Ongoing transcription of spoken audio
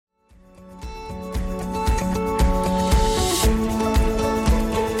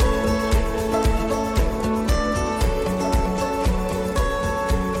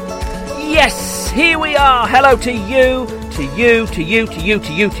Hello to you,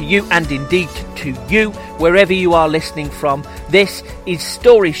 and indeed to you, wherever you are listening from. This is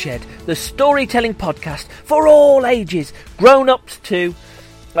Story Shed, the storytelling podcast for all ages, grown-ups to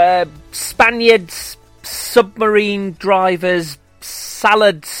Spaniards, submarine drivers,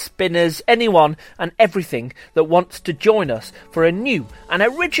 salad spinners, anyone and everything that wants to join us for a new and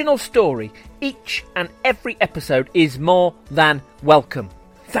original story. Each and every episode is more than welcome.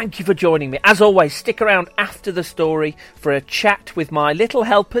 Thank you for joining me. As always, stick around after the story for a chat with my little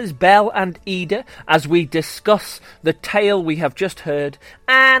helpers, Belle and Ida, as we discuss the tale we have just heard.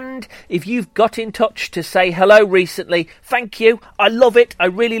 And if you've got in touch to say hello recently, thank you. I love it. I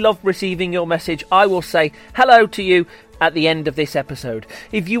really love receiving your message. I will say hello to you at the end of this episode.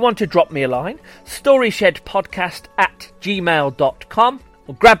 If you want to drop me a line, storyshedpodcast@gmail.com,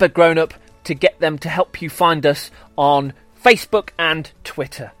 or grab a grown-up to get them to help you find us on Facebook and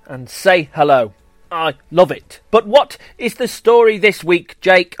Twitter and say hello. I love it. But what is the story this week,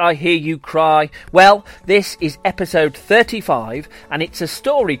 Jake? I hear you cry. Well, this is episode 35 and it's a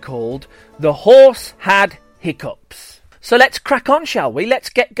story called The Horse Had Hiccups. So let's crack on, shall we?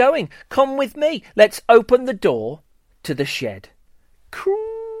 Let's get going. Come with me. Let's open the door to the shed. Creak!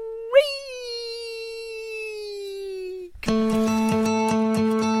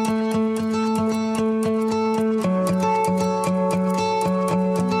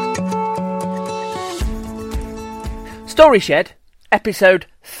 Story Shed, episode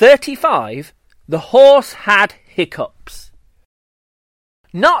 35, The Horse Had Hiccups.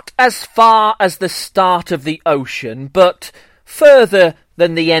 Not as far as the start of the ocean, but further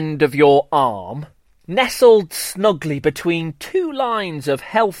than the end of your arm, nestled snugly between two lines of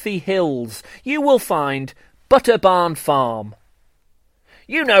healthy hills, you will find Butterbarn Farm.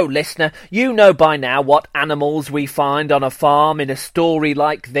 You know, listener, you know by now what animals we find on a farm in a story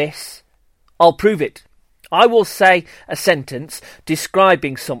like this. I'll prove it. I will say a sentence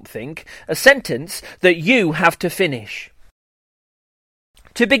describing something, a sentence that you have to finish.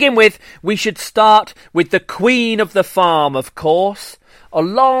 To begin with, we should start with the queen of the farm, of course. A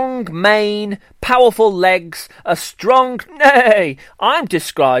long mane, powerful legs, a strong... Nay, I'm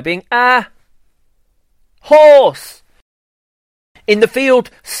describing a horse. In the field,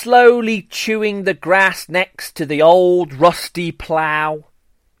 slowly chewing the grass next to the old rusty plough.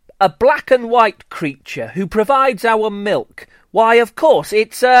 A black and white creature who provides our milk. Why, of course,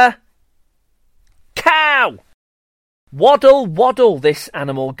 it's a cow. Waddle, waddle this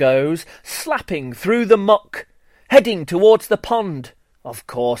animal goes, slapping through the muck, heading towards the pond. Of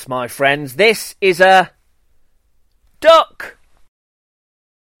course, my friends, this is a duck.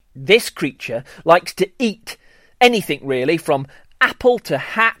 This creature likes to eat anything really, from apple to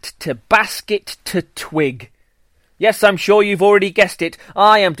hat to basket to twig. Yes, I'm sure you've already guessed it.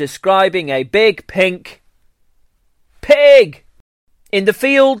 I am describing a big pink pig. In the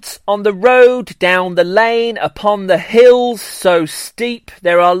fields, on the road, down the lane, upon the hills so steep,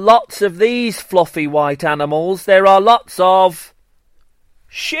 there are lots of these fluffy white animals. There are lots of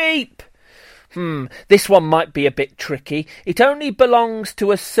sheep. This one might be a bit tricky. It only belongs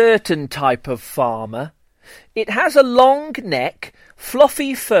to a certain type of farmer. It has a long neck,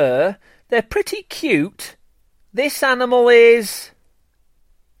 fluffy fur. They're pretty cute. This animal is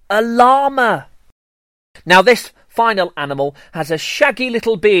a llama. Now this final animal has a shaggy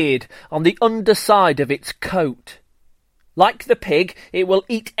little beard on the underside of its coat. Like the pig, it will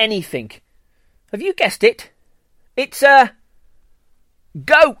eat anything. Have you guessed it? It's a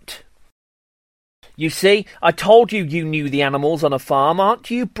goat. You see, I told you knew the animals on a farm. Aren't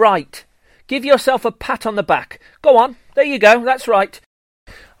you bright? Give yourself a pat on the back. Go on, there you go, that's right.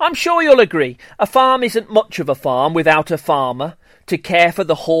 I'm sure you'll agree, a farm isn't much of a farm without a farmer to care for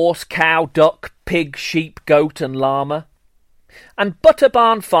the horse, cow, duck, pig, sheep, goat and llama. And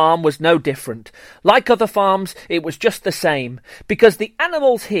Butterbarn Farm was no different. Like other farms, it was just the same, because the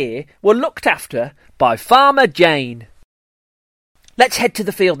animals here were looked after by Farmer Jane. Let's head to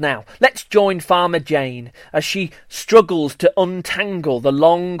the field now. Let's join Farmer Jane as she struggles to untangle the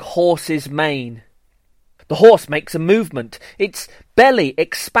long horse's mane. The horse makes a movement. Its belly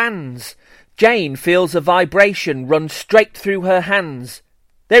expands. Jane feels a vibration run straight through her hands.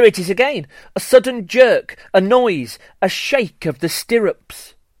 There it is again. A sudden jerk, a noise, a shake of the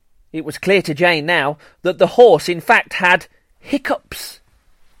stirrups. It was clear to Jane now that the horse in fact had hiccups.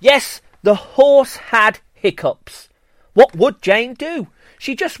 Yes, the horse had hiccups. What would Jane do?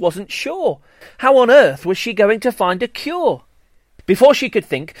 She just wasn't sure. How on earth was she going to find a cure? Before she could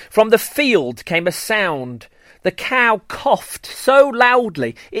think, from the field came a sound. The cow coughed so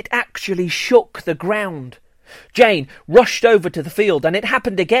loudly it actually shook the ground. Jane rushed over to the field, and it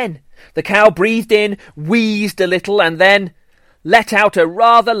happened again. The cow breathed in, wheezed a little, and then let out a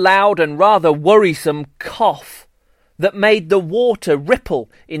rather loud and rather worrisome cough that made the water ripple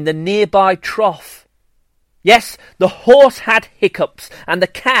in the nearby trough. Yes, the horse had hiccups, and the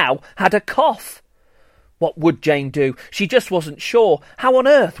cow had a cough. What would Jane do? She just wasn't sure. How on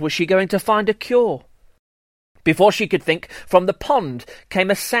earth was she going to find a cure? Before she could think, from the pond came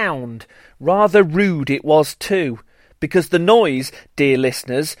a sound. Rather rude it was too, because the noise, dear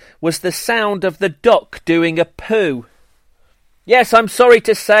listeners, was the sound of the duck doing a poo. Yes, I'm sorry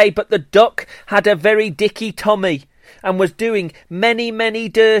to say, but the duck had a very dicky tummy, and was doing many, many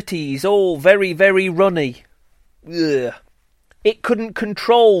dirties, all very, very runny. Ugh. It couldn't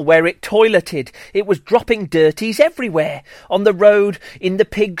control where it toileted. It was dropping dirties everywhere. On the road, in the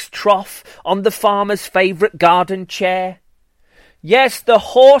pig's trough, on the farmer's favourite garden chair. Yes, the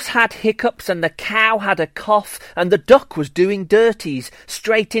horse had hiccups and the cow had a cough, and the duck was doing dirties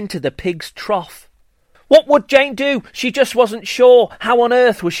straight into the pig's trough. What would Jane do? She just wasn't sure. How on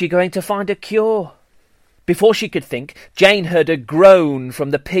earth was she going to find a cure? Before she could think, Jane heard a groan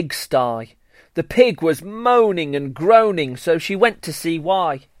from the pigsty. The pig was moaning and groaning, so she went to see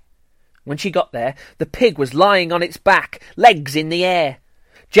why. When she got there, the pig was lying on its back, legs in the air.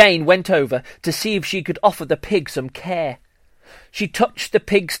 Jane went over to see if she could offer the pig some care. She touched the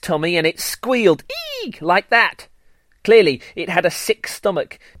pig's tummy and it squealed, "Eek!" like that. Clearly, it had a sick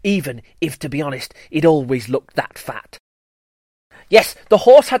stomach, even if, to be honest, it always looked that fat. Yes, the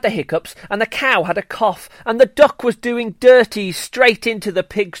horse had the hiccups, and the cow had a cough, and the duck was doing dirties straight into the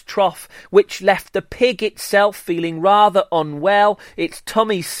pig's trough, which left the pig itself feeling rather unwell. Its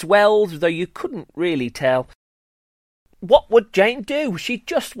tummy swelled, though you couldn't really tell. What would Jane do? She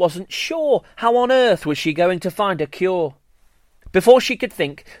just wasn't sure. How on earth was she going to find a cure? Before she could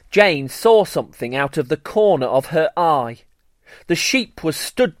think, Jane saw something out of the corner of her eye. The sheep was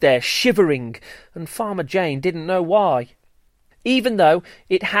stood there shivering, and Farmer Jane didn't know why. Even though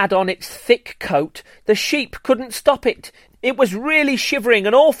it had on its thick coat, the sheep couldn't stop it. It was really shivering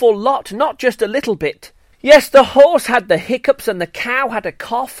an awful lot, not just a little bit. Yes, the horse had the hiccups and the cow had a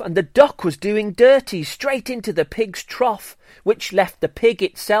cough, and the duck was doing dirty straight into the pig's trough, which left the pig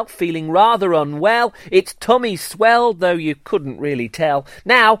itself feeling rather unwell. Its tummy swelled, though you couldn't really tell.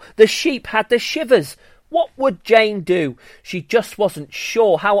 Now the sheep had the shivers. What would Jane do? She just wasn't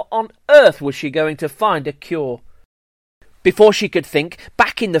sure. How on earth was she going to find a cure? Before she could think,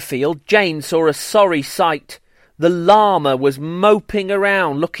 back in the field, Jane saw a sorry sight. The llama was moping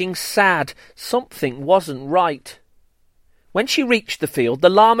around, looking sad. Something wasn't right. When she reached the field, the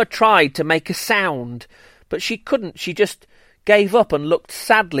llama tried to make a sound, but she couldn't. She just gave up and looked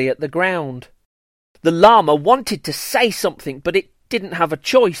sadly at the ground. The llama wanted to say something, but it didn't have a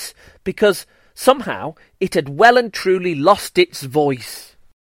choice, because somehow it had well and truly lost its voice.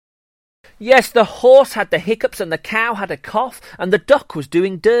 Yes, the horse had the hiccups and the cow had a cough, and the duck was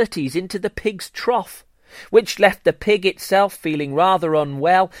doing dirties into the pig's trough, which left the pig itself feeling rather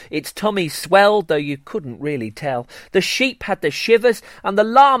unwell. Its tummy swelled, though you couldn't really tell. The sheep had the shivers, and the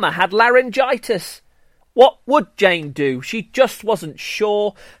llama had laryngitis. What would Jane do? She just wasn't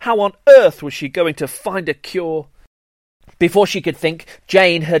sure. How on earth was she going to find a cure? Before she could think,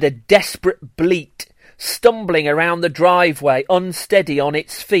 Jane heard a desperate bleat. Stumbling around the driveway, unsteady on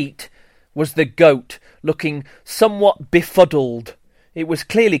its feet, was the goat, looking somewhat befuddled. It was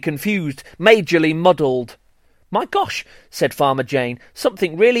clearly confused, majorly muddled. "My gosh," said Farmer Jane,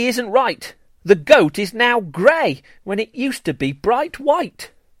 "something really isn't right. The goat is now grey, when it used to be bright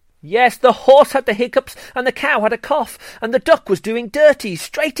white." Yes, the horse had the hiccups, and the cow had a cough, and the duck was doing dirty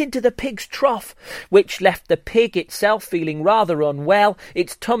straight into the pig's trough, which left the pig itself feeling rather unwell.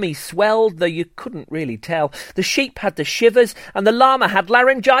 Its tummy swelled, though you couldn't really tell. The sheep had the shivers, and the llama had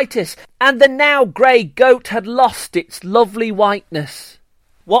laryngitis, and the now grey goat had lost its lovely whiteness.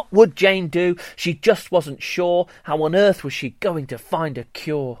 What would Jane do? She just wasn't sure. How on earth was she going to find a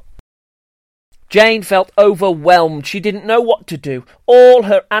cure? Jane felt overwhelmed. She didn't know what to do. All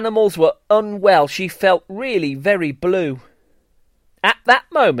her animals were unwell. She felt really very blue. At that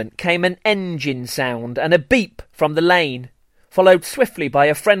moment came an engine sound and a beep from the lane, followed swiftly by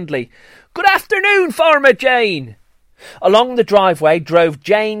a friendly, "Good afternoon, Farmer Jane." Along the driveway drove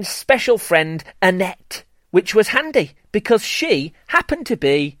Jane's special friend, Annette, which was handy because she happened to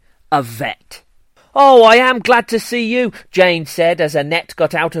be a vet. "Oh, I am glad to see you," Jane said as Annette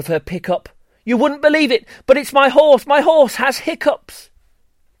got out of her pickup. "You wouldn't believe it, but it's my horse. My horse has hiccups.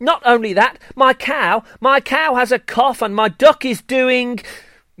 Not only that, my cow has a cough, and my duck is doing—"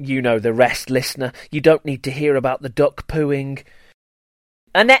 You know the rest, listener. You don't need to hear about the duck pooing.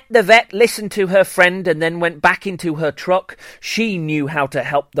 Annette the vet listened to her friend and then went back into her truck. She knew how to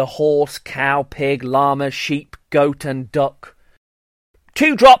help the horse, cow, pig, llama, sheep, goat and duck.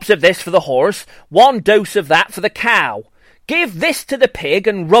 2 drops of this for the horse, 1 dose of that for the cow. Give this to the pig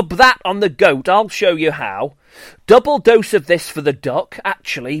and rub that on the goat, I'll show you how. Double dose of this for the duck,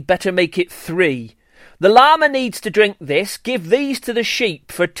 actually, better make it 3. The llama needs to drink this, give these to the sheep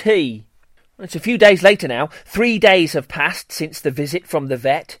for tea. It's a few days later now. 3 days have passed since the visit from the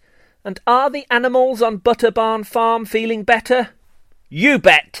vet. And are the animals on Butterbarn Farm feeling better? You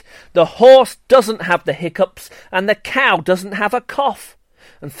bet! The horse doesn't have the hiccups and the cow doesn't have a cough.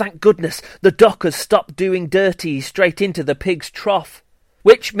 And thank goodness the duck has stopped doing dirty straight into the pig's trough.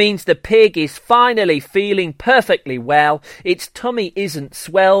 Which means the pig is finally feeling perfectly well. Its tummy isn't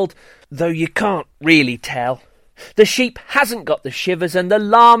swelled, though you can't really tell. The sheep hasn't got the shivers and the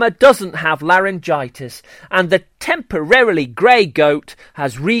llama doesn't have laryngitis, and the temporarily grey goat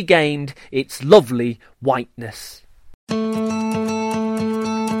has regained its lovely whiteness.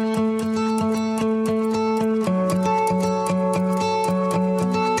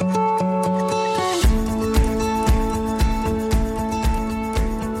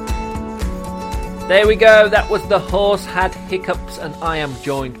 There we go, that was The Horse Had Hiccups, and I am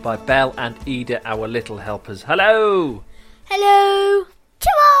joined by Belle and Ida, our little helpers. Hello! Hello!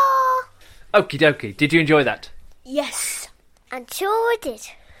 Ta-ra! Okie dokie, did you enjoy that? Yes, I'm sure I did.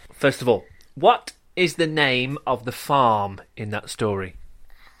 First of all, what is the name of the farm in that story?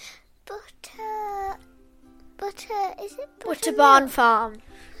 Butterbarn Farm.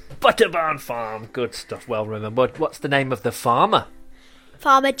 Butterbarn Farm, good stuff, well remembered. What's the name of the farmer?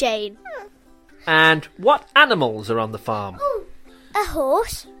 Farmer Jane. And what animals are on the farm? A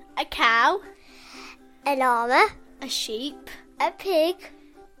horse. A cow. A llama. A sheep. A pig.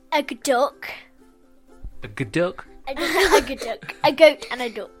 A duck. A duck? A duck. A goat and a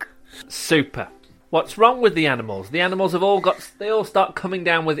duck. Super. What's wrong with the animals? The animals have they all start coming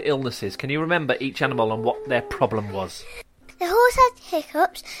down with illnesses. Can you remember each animal and what their problem was? The horse had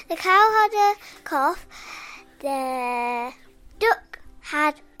hiccups. The cow had a cough. The duck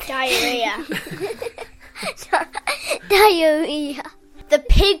had diarrhea. Diarrhea. The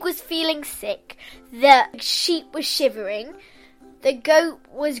pig was feeling sick. The sheep was shivering. The goat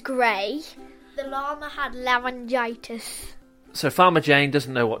was grey. The llama had laryngitis. So Farmer Jane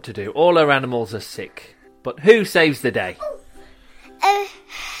doesn't know what to do. All her animals are sick. But who saves the day?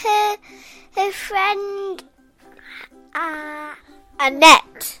 Her friend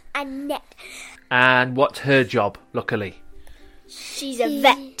Annette. And what's her job, luckily? She's a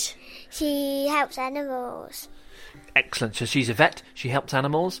vet. She helps animals. Excellent. So she's a vet. She helps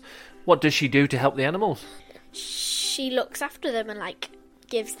animals. What does she do to help the animals? She looks after them and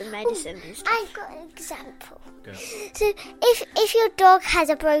gives them medicine and stuff. I've got an example. Go. So if your dog has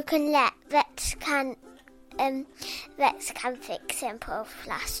a broken leg, vets can fix it and put a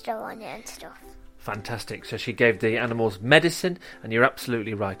plaster on it and stuff. Fantastic. So she gave the animals medicine, and you're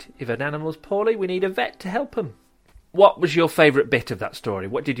absolutely right. If an animal's poorly, we need a vet to help them. What was your favourite bit of that story?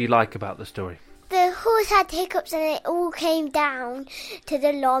 What did you like about the story? The horse had hiccups and it all came down to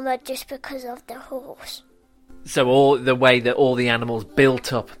the llama just because of the horse. So all the way that all the animals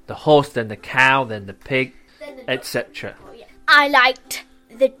built up, the horse, then the cow, then the pig, etc. Oh, yeah. I liked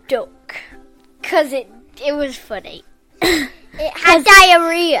the duck because it was funny. It had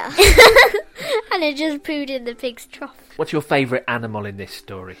diarrhea and it just pooed in the pig's trough. What's your favourite animal in this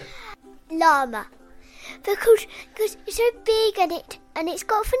story? Llama. Because it's so big and it's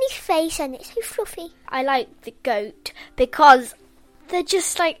got a funny face and it's so fluffy. I like the goat because they're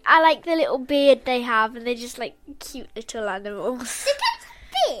just I like the little beard they have and they're just cute little animals. The goats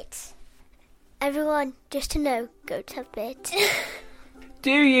have beards. Everyone, just to know, goats have beards.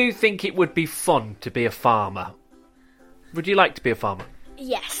 Do you think it would be fun to be a farmer? Would you like to be a farmer?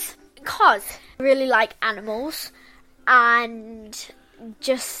 Yes, because I really like animals and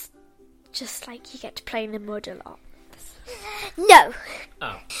just you get to play in the mud a lot. No.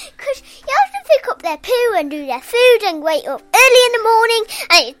 Oh. Because you have to pick up their poo and do their food and wake up early in the morning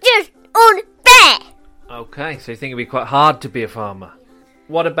and it's just unfair. Okay, so you think it'd be quite hard to be a farmer.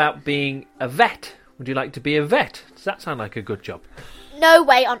 What about being a vet? Would you like to be a vet? Does that sound like a good job? No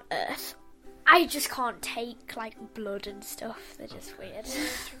way on earth. I just can't take blood and stuff. They're just weird.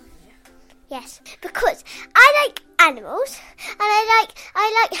 Yes, because I like animals and I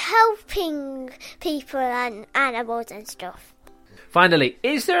like helping people and animals and stuff. Finally,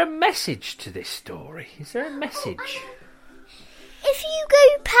 is there a message to this story? Is there a message? If you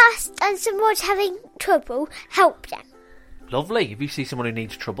go past and someone's having trouble, help them. Lovely. If you see someone who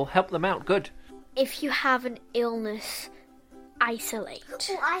needs trouble, help them out. Good. If you have an illness isolate.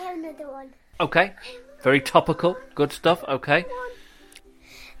 Oh, I have another one. Okay, very topical. Good stuff, okay.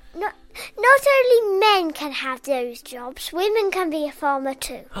 Not only men can have those jobs, women can be a farmer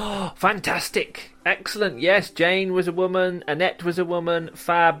too. Oh, fantastic. Excellent. Yes, Jane was a woman, Annette was a woman.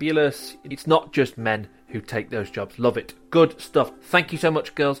 Fabulous. It's not just men who take those jobs. Love it. Good stuff. Thank you so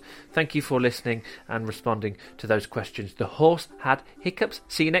much, girls. Thank you for listening and responding to those questions. The horse had hiccups.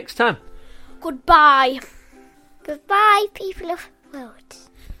 See you next time. Goodbye. Goodbye, people of worlds.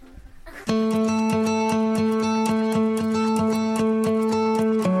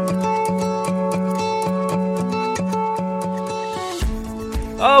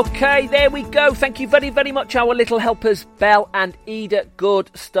 Okay, there we go. Thank you very, very much, our little helpers, Belle and Ida. Good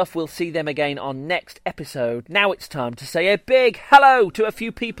stuff. We'll see them again on next episode. Now it's time to say a big hello to a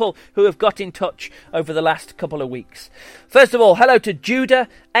few people who have got in touch over the last couple of weeks. First of all, hello to Judah,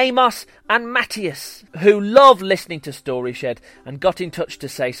 Amos and Matthias, who love listening to Story Shed and got in touch to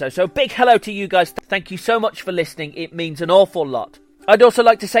say so. So big hello to you guys. Thank you so much for listening. It means an awful lot. I'd also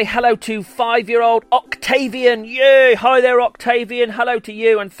like to say hello to 5-year-old Octavian. Yay! Hi there, Octavian. Hello to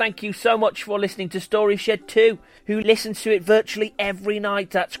you, and thank you so much for listening to Story Shed 2, who listens to it virtually every night.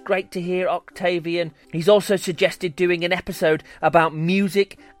 That's great to hear, Octavian. He's also suggested doing an episode about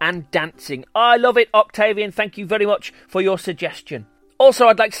music and dancing. I love it, Octavian. Thank you very much for your suggestion. Also,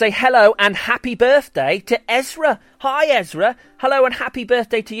 I'd like to say hello and happy birthday to Ezra. Hi, Ezra. Hello and happy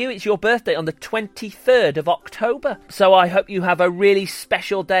birthday to you. It's your birthday on the 23rd of October. So I hope you have a really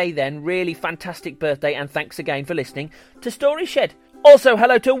special day then. Really fantastic birthday. And thanks again for listening to Story Shed. Also,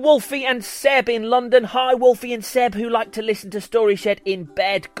 hello to Wolfie and Seb in London. Hi, Wolfie and Seb, who like to listen to Story Shed in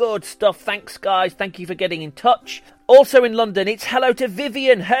bed. Good stuff. Thanks, guys. Thank you for getting in touch. Also in London, it's hello to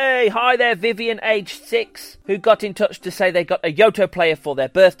Vivian. Hey, hi there, Vivian, aged 6, who got in touch to say they got a Yoto player for their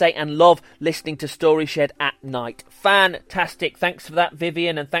birthday and love listening to Story Shed at night. Fantastic. Thanks for that,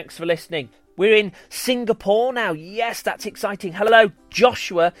 Vivian, and thanks for listening. We're in Singapore now. Yes, that's exciting. Hello,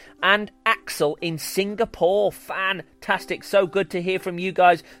 Joshua and Axel in Singapore. Fantastic. So good to hear from you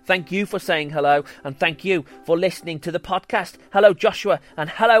guys. Thank you for saying hello, and thank you for listening to the podcast. Hello, Joshua, and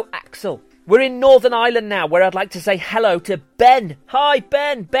hello, Axel. We're in Northern Ireland now, where I'd like to say hello to Ben. Hi,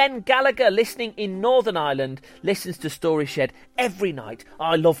 Ben. Ben Gallagher, listening in Northern Ireland, listens to Story Shed every night.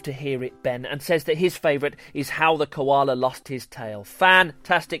 I love to hear it, Ben, and says that his favourite is How the Koala Lost His Tail.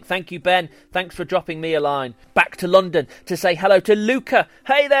 Fantastic. Thank you, Ben. Thanks for dropping me a line. Back to London to say hello to Luca.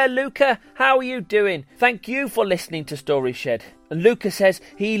 Hey there, Luca. How are you doing? Thank you for listening to Story Shed. And Luca says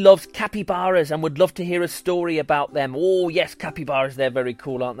he loves capybaras and would love to hear a story about them. Oh, yes, capybaras, they're very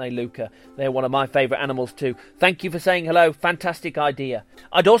cool, aren't they, Luca? They're one of my favourite animals too. Thank you for saying hello. Fantastic idea.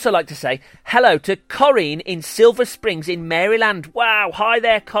 I'd also like to say hello to Corinne in Silver Springs in Maryland. Wow, hi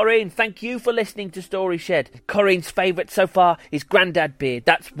there, Corinne. Thank you for listening to Story Shed. Corinne's favourite so far is Grandad Beard.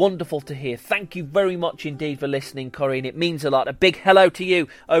 That's wonderful to hear. Thank you very much indeed for listening, Corinne. It means a lot. A big hello to you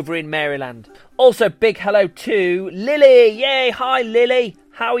over in Maryland. Also, big hello to Lily. Yay, hi Lily.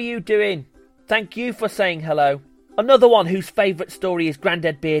 How are you doing? Thank you for saying hello. Another one whose favourite story is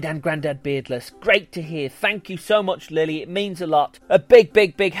Grandad Beard and Grandad Beardless. Great to hear. Thank you so much, Lily. It means a lot. A big,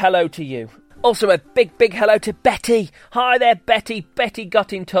 big, big hello to you. Also a big, big hello to Betty. Hi there, Betty. Betty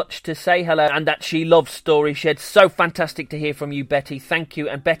got in touch to say hello and that she loves Story Shed. So fantastic to hear from you, Betty. Thank you.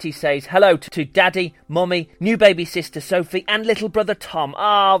 And Betty says hello to Daddy, Mummy, new baby sister Sophie and little brother Tom.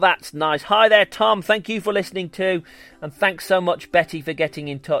 Oh, that's nice. Hi there, Tom. Thank you for listening too. And thanks so much, Betty, for getting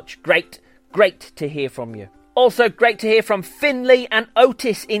in touch. Great to hear from you. Also great to hear from Finley and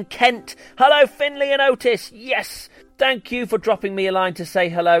Otis in Kent. Hello, Finley and Otis. Yes. Thank you for dropping me a line to say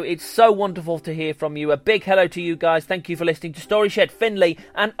hello. It's so wonderful to hear from you. A big hello to you guys. Thank you for listening to Story Shed, Finley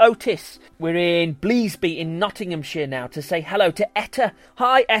and Otis. We're in Bleasby in Nottinghamshire now to say hello to Etta.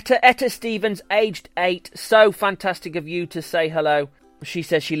 Hi, Etta. Etta Stevens, aged 8. So fantastic of you to say hello. She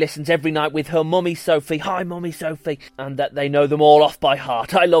says she listens every night with her mummy Sophie. Hi, mummy Sophie. And that they know them all off by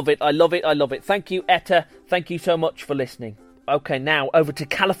heart. I love it. I love it. I love it. Thank you, Etta. Thank you so much for listening. Okay, now over to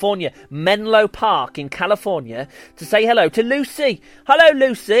California, Menlo Park in California, to say hello to Lucy. Hello,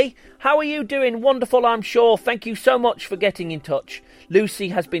 Lucy. How are you doing? Wonderful, I'm sure. Thank you so much for getting in touch. Lucy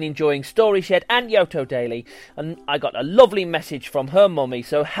has been enjoying Story Shed and Yoto Daily, and I got a lovely message from her mummy.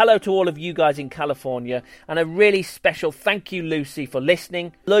 So hello to all of you guys in California, and a really special thank you, Lucy, for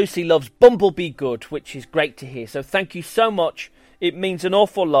listening. Lucy loves Bumblebee Good, which is great to hear. So thank you so much. It means an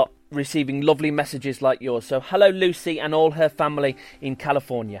awful lot receiving lovely messages like yours. So hello, Lucy and all her family in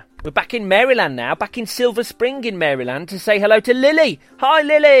California. We're back in Maryland now, back in Silver Spring in Maryland, to say hello to Lily. Hi,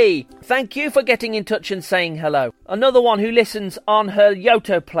 Lily. Thank you for getting in touch and saying hello. Another one who listens on her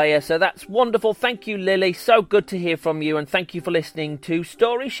Yoto player, so that's wonderful. Thank you, Lily. So good to hear from you, and thank you for listening to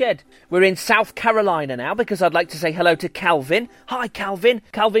Story Shed. We're in South Carolina now, because I'd like to say hello to Calvin. Hi, Calvin.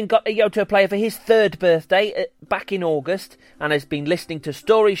 Calvin got a Yoto player for his 3rd birthday back in August, and has been listening to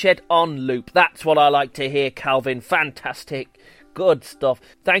Story Shed on loop. That's what I like to hear, Calvin. Fantastic. Good stuff.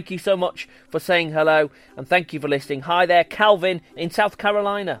 Thank you so much for saying hello, and thank you for listening. Hi there, Calvin in South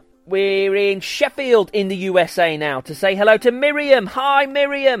Carolina. We're in Sheffield in the USA now to say hello to Miriam. Hi,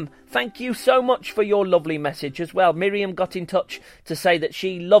 Miriam. Thank you so much for your lovely message as well. Miriam got in touch to say that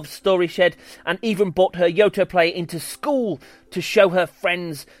she loves Story Shed and even brought her Yoto player into school to show her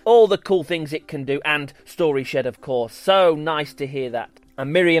friends all the cool things it can do, and Story Shed, of course. So nice to hear that.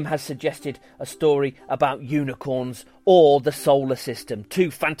 And Miriam has suggested a story about unicorns or the solar system.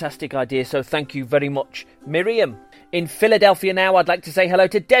 2 fantastic ideas, so thank you very much, Miriam. In Philadelphia now, I'd like to say hello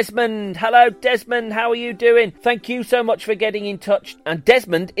to Desmond. Hello, Desmond. How are you doing? Thank you so much for getting in touch. And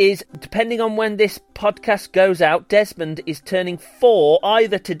Desmond is, depending on when this podcast goes out, Desmond is turning 4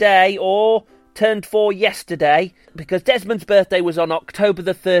 either today or turned 4 yesterday, because Desmond's birthday was on October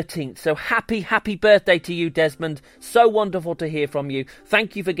the 13th. So happy birthday to you, Desmond. So wonderful to hear from you.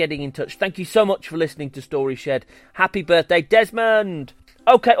 Thank you for getting in touch. Thank you so much for listening to Story Shed. Happy birthday, Desmond.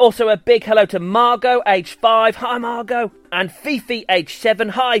 Okay, also a big hello to Margot, age 5. Hi, Margot. And Fifi, age 7.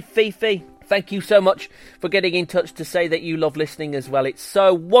 Hi, Fifi. Thank you so much for getting in touch to say that you love listening as well. It's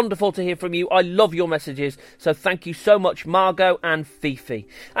so wonderful to hear from you. I love your messages. So thank you so much, Margot and Fifi.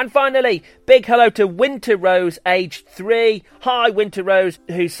 And finally, big hello to Winter Rose, aged 3. Hi, Winter Rose,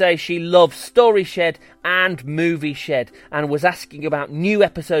 who says she loves Story Shed and Movie Shed and was asking about new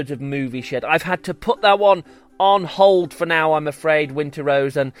episodes of Movie Shed. I've had to put that one on hold for now, I'm afraid, Winter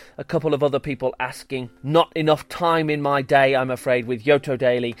Rose, and a couple of other people asking. Not enough time in my day, I'm afraid, with Yoto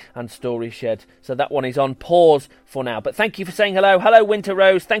Daily and Story Shed. So that one is on pause for now. But thank you for saying hello. Hello, Winter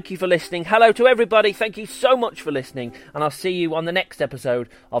Rose. Thank you for listening. Hello to everybody. Thank you so much for listening. And I'll see you on the next episode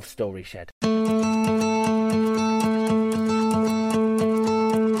of Story Shed.